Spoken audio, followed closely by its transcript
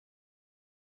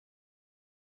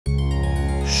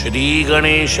श्री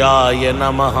गणेशाय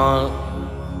नमः।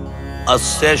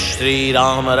 अस्य श्री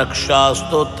रामरक्षा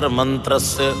स्तोत्र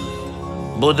मंत्रस्य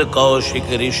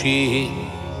बुधकौशिक ऋषिः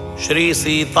श्री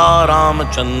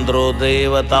सीतारामचंद्रो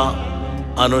देवता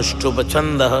अनुष्टुप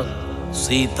छन्दः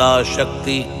सीता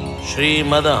शक्ति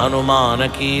श्रीमद् हनुमान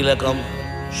कीलकं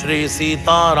श्री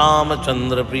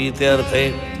सीतारामचंद्र प्रीत्यर्थे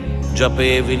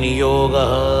जपे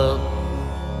विनियोगः।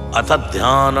 अथ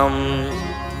ध्यानम्।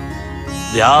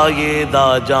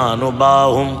 ध्यायेदाजानुबाहुं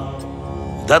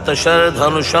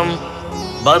धतशरधनुषं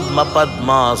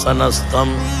पद्मपद्मासनस्थं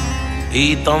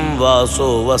ईतं वासो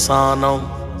वसानं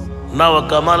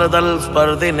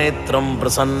नवकमलदलस्पर्धिनेत्रं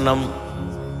प्रसन्नं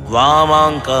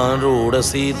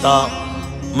वामाङ्करूढसीता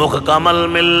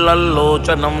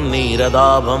मुखकमलमिल्लल्लोचनं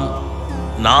नीरदाभं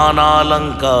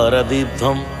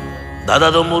नानालङ्कारदीप्तं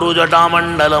ददतु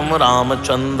मुरुजटामण्डलं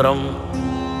रामचन्द्रम्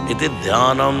इति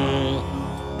ध्यानम्।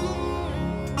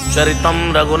 चरितं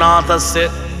रघुनाथस्य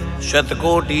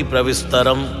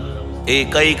शतकोटिप्रविस्तरम्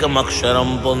एकैकमक्षरं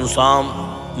पुंसां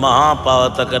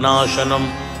महापातकनाशनं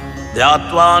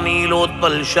ध्यात्वा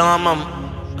नीलोत्पलश्यामं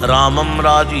रामं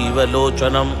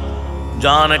राजीवलोचनं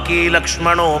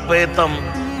जानकीलक्ष्मणोपेतं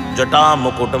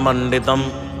जटामुकुटमण्डितं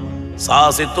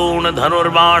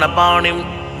सासितूर्णधनुर्बाणपाणिं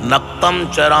नक्तं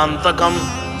चरान्तकं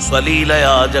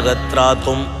स्वलीलया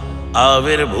जगत्त्रातुम्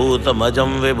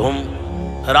आविर्भूतमजं विभुं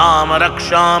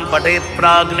रामरक्षां पठेत्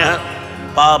प्राज्ञः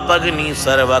पापग्नि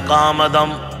सर्वकामदं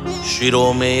शिरो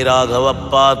मे राघव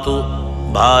पातु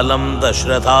बालं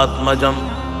दशरथात्मजं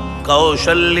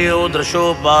कौशल्यो दृशो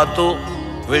पातु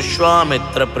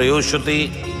विश्वामित्रप्रियुषुति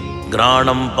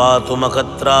घ्राणं पातु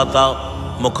मखत्राता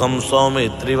मुखं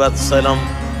सौमित्रिवत्सलं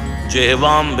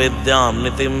जिह्वां विद्यां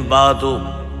नितिं पातु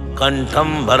कंठं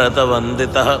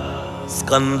भरतवन्दितः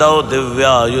स्कन्दौ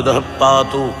दिव्यायुधः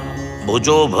पातु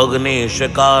भुजो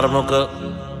भग्नेशकार्मुक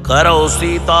करौ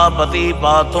सीतापति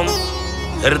पातुं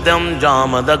हृदयं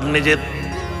जामदग्निजित्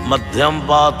मध्यं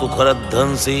पातु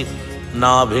खरध्वंसी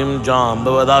नाभिं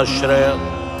जाम्बवदाश्रय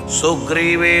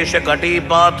सुग्रीवेशकटी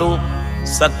पातु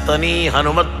सक्तनी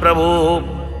हनुमत्प्रभुः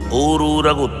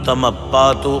ऊरूरगुत्तमः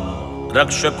पातु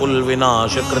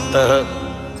रक्षकुलविनाशकृतः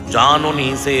जानुनी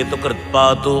सेतुकृत्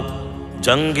पातु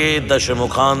जङ्गे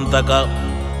दशमुखान्तक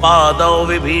पादौ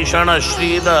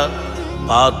विभीषणश्रीद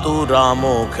पातु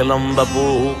रामोऽखिलं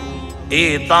वपुः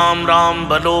एतां राम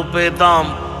बलोपेतां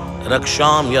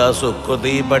रक्षां या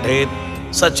सुकृती पठेत्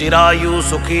सचिरायु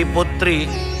सुखी पुत्री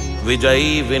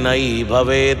विजयी विनयी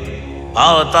भवेत्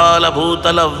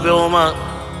पातालभूतलव्योम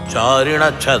चारिण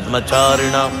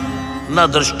छद्मचारिण न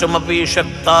दृष्टमपि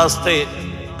शक्तास्ते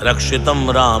रक्षितं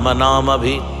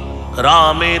रामनामभि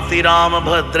रामेति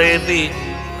रामभद्रेति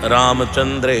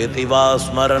रामचन्द्रेति वा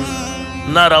स्मरन्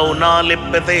नरौ न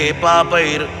लिप्यते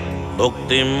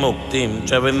पापैर्भुक्तिं मुक्तिं च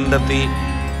विन्दति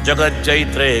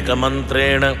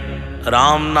जगच्चैत्रैकमन्त्रेण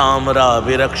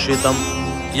रामनामराभिरक्षितं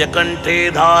यकण्ठे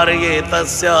धारये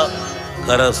तस्य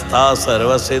करस्था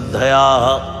सर्वसिद्धयाः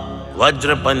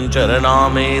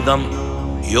वज्रपञ्चरनामेदं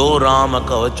यो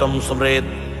रामकवचं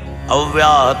स्मरेत्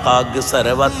अव्याहताग्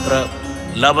सर्वत्र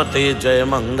लभते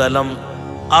जयमङ्गलम्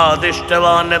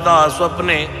आदिष्टवान् यथा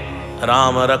स्वप्ने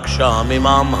राम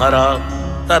रक्षामिमां हर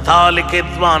तथा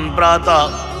लिखितवान् प्रातः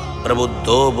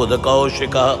प्रबुद्धो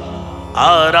बुधकौशिकः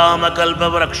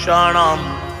आरामकल्पवृक्षाणां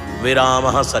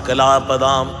विरामः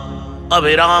सकलापदाम्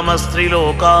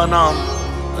अभिरामस्त्रिलोकानां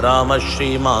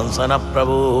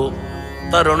रामश्रीमांसनप्रभुः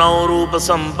तरुणौ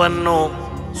रूपसम्पन्नो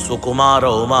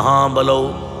सुकुमारौ महाबलौ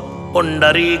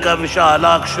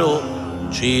पुण्डरीकविशालाक्षो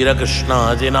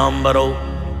क्षीरकृष्णाजिनाम्बरौ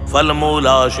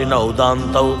फलमूलाशिनौ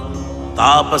दान्तौ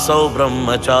तापसौ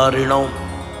ब्रह्मचारिणौ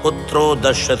पुत्रो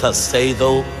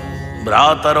दशरथस्यैतौ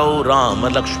भ्रातरौ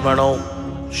रामलक्ष्मणौ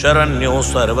शरण्यो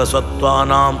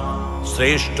सर्वसत्त्वानां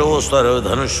श्रेष्ठो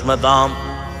सर्वधनुष्मतां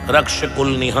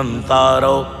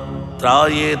रक्षकुलनिहन्तारौ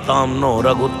त्रायेतां नो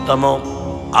रघुत्तमौ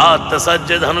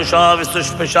आत्तसज्जधनुषा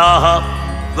विसुष्पिशाः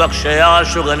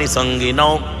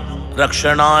वक्षयाशुगनिसङ्गिनौ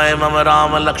रक्षणाय मम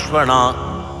रामलक्ष्मणा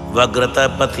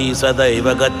वग्रतपथि सदैव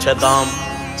गच्छतां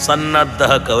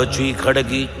सन्नद्धः कवची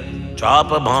खड्गी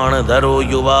चापबाणधरो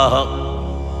युवाः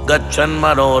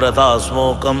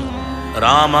गच्छन्मनोरथास्मोकं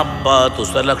रामः पातु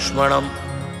स लक्ष्मणं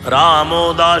रामो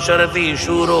दाशरथी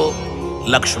शूरो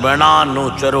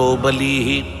लक्ष्मणानुचरो बलिः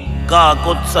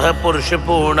काकुत्सः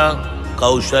पुरुषपूर्ण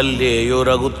कौशल्येयो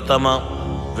रघुत्तम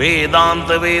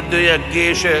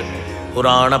वेदान्तवेद्ययज्ञेश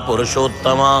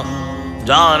पुराणपुरुषोत्तमा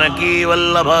जानकी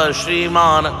वल्लभ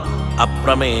श्रीमान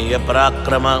अप्रमेय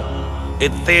पराक्रम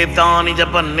इत्येतानि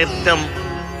जपन् नित्यं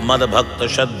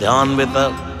मद्भक्तश्रद्धान्वित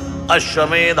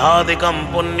अश्वमेधादिकं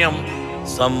पुण्यं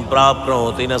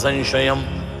सम्प्राप्नोति न संशयम्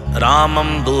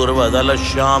रामं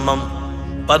दूर्वदलश्यामं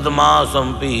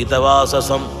पद्मासं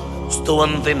पीतवाससं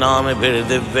स्तुवन्ति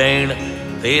नामभिर्दिव्येण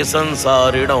ते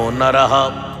संसारिणो नरः।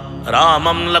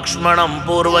 रामं लक्ष्मणं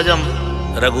पूर्वजं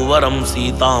रघुवरं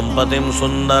सीतां पतिं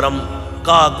सुन्दरं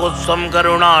काकुत्स्थं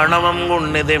करुणार्णवं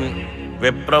गुणनिधिं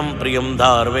विप्रं प्रियं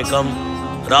धार्मिकं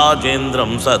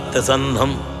राजेन्द्रं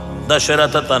सत्यसन्धं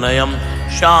दशरथतनयं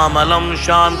श्यामलं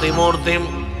शान्तिमूर्तिं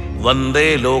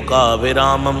वन्दे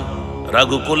लोकाभिरामं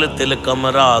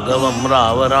रघुकुलतिलकं राघवं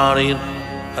रावराणीं।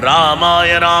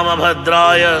 रामाय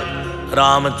रामभद्राय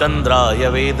रामचन्द्राय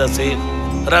वेदसे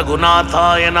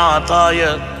रघुनाथाय नाथाय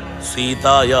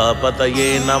सीताया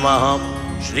पतये नमः।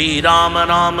 श्रीराम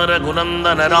राम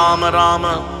रघुनन्दन राम राम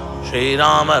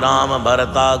श्रीराम राम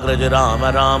भरताग्रज राम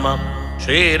राम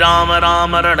श्रीराम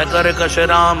राम रणकर्कश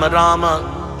राम राम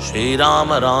श्रीराम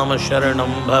राम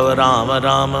शरणं भव राम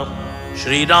राम।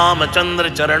 श्रीरामचन्द्र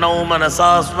चरणौ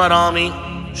मनसा स्मरामि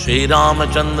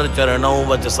श्रीरामचन्द्र चरणौ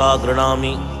वचसा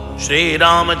गृह्णामि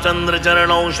श्रीरामचन्द्र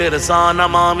चरणौ शिरसा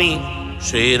नमामि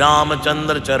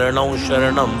श्रीरामचन्द्र चरणौ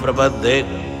शरणं प्रपद्ये।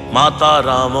 माता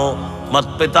रामो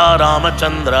मत्पिता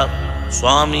रामचन्द्र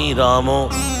स्वामी रामो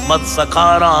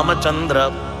मत्सखा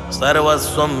रामचन्द्र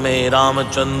सर्वस्वं मे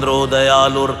रामचन्द्रो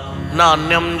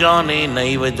दयालुर्नान्यं जाने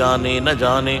नैव जाने न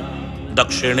जाने।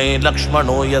 दक्षिणे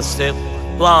लक्ष्मणो यस्य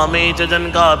वामे च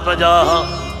जनकात्मजाः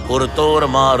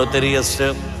पुरतोर्मारुतिर्यस्य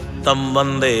तं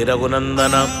वन्दे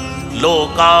रघुनन्दन।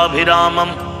 लोकाभिरामं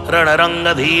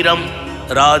रणरङ्गधीरं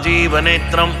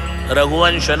राजीवनेत्रं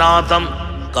रघुवंशनाथं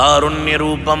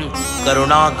कारुण्यरूपं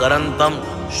करुणाकरन्तं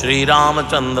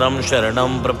श्रीरामचन्द्रं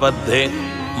शरणं प्रपद्ये।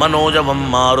 मनोजवं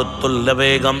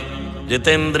मारुत्तुल्यवेगं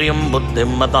जितेन्द्रियं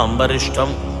बुद्धिं मतां वरिष्ठं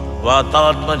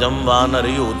वातात्मजं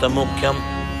वानरयूतमुख्यं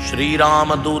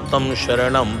श्रीरामदूतं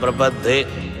शरणं प्रपद्ये।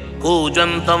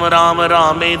 कूजन्तं राम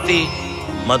रामेति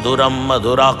मधुरं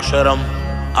मधुराक्षरम्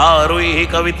आरुह्य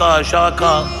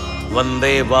कविताशाखा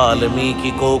वन्दे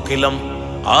वाल्मीकिकोकिलम्।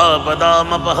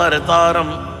 आपदामपहर्तारं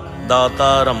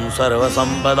दातारं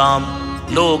सर्वसम्पदां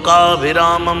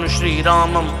लोकाभिरामं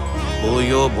श्रीरामं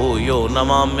भूयो भूयो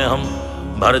नमाम्यहम्।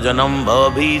 भर्जनं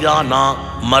भवबीजानां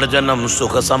मर्जनं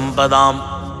सुखसम्पदां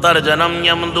तर्जनं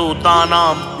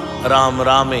यमदूतानां राम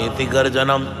रामेति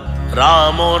गर्जनं।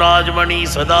 रामो राजमणि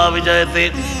सदा विजयते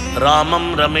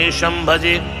रामं रमेशं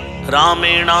भजे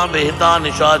रामेणाभिहिता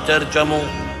निशाचरचमु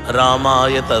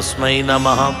रामाय तस्मै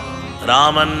नमः।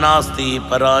 रामन्नास्ति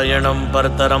परायणं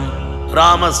परतरं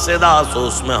रामस्य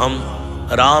दासोऽस्म्यहं।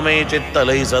 रामे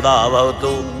चित्तलयि सदा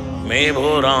भवतु मे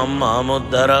भो राम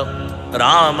मामुद्धर।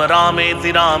 राम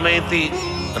रामेति रामेति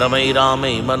रमै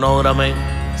रामै मनोरमै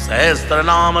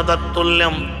सहस्रनाम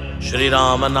तत्तुल्यं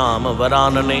श्रीराम नाम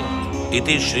वरानने।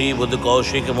 इति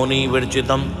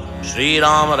श्रीबुद्धकौशिकमुनिविरचितं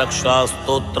श्रीराम रक्षा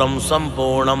स्तोत्रं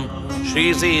सम्पूर्णं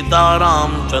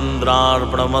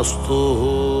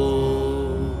श्रीसीतारामचन्द्रार्पणमस्तु।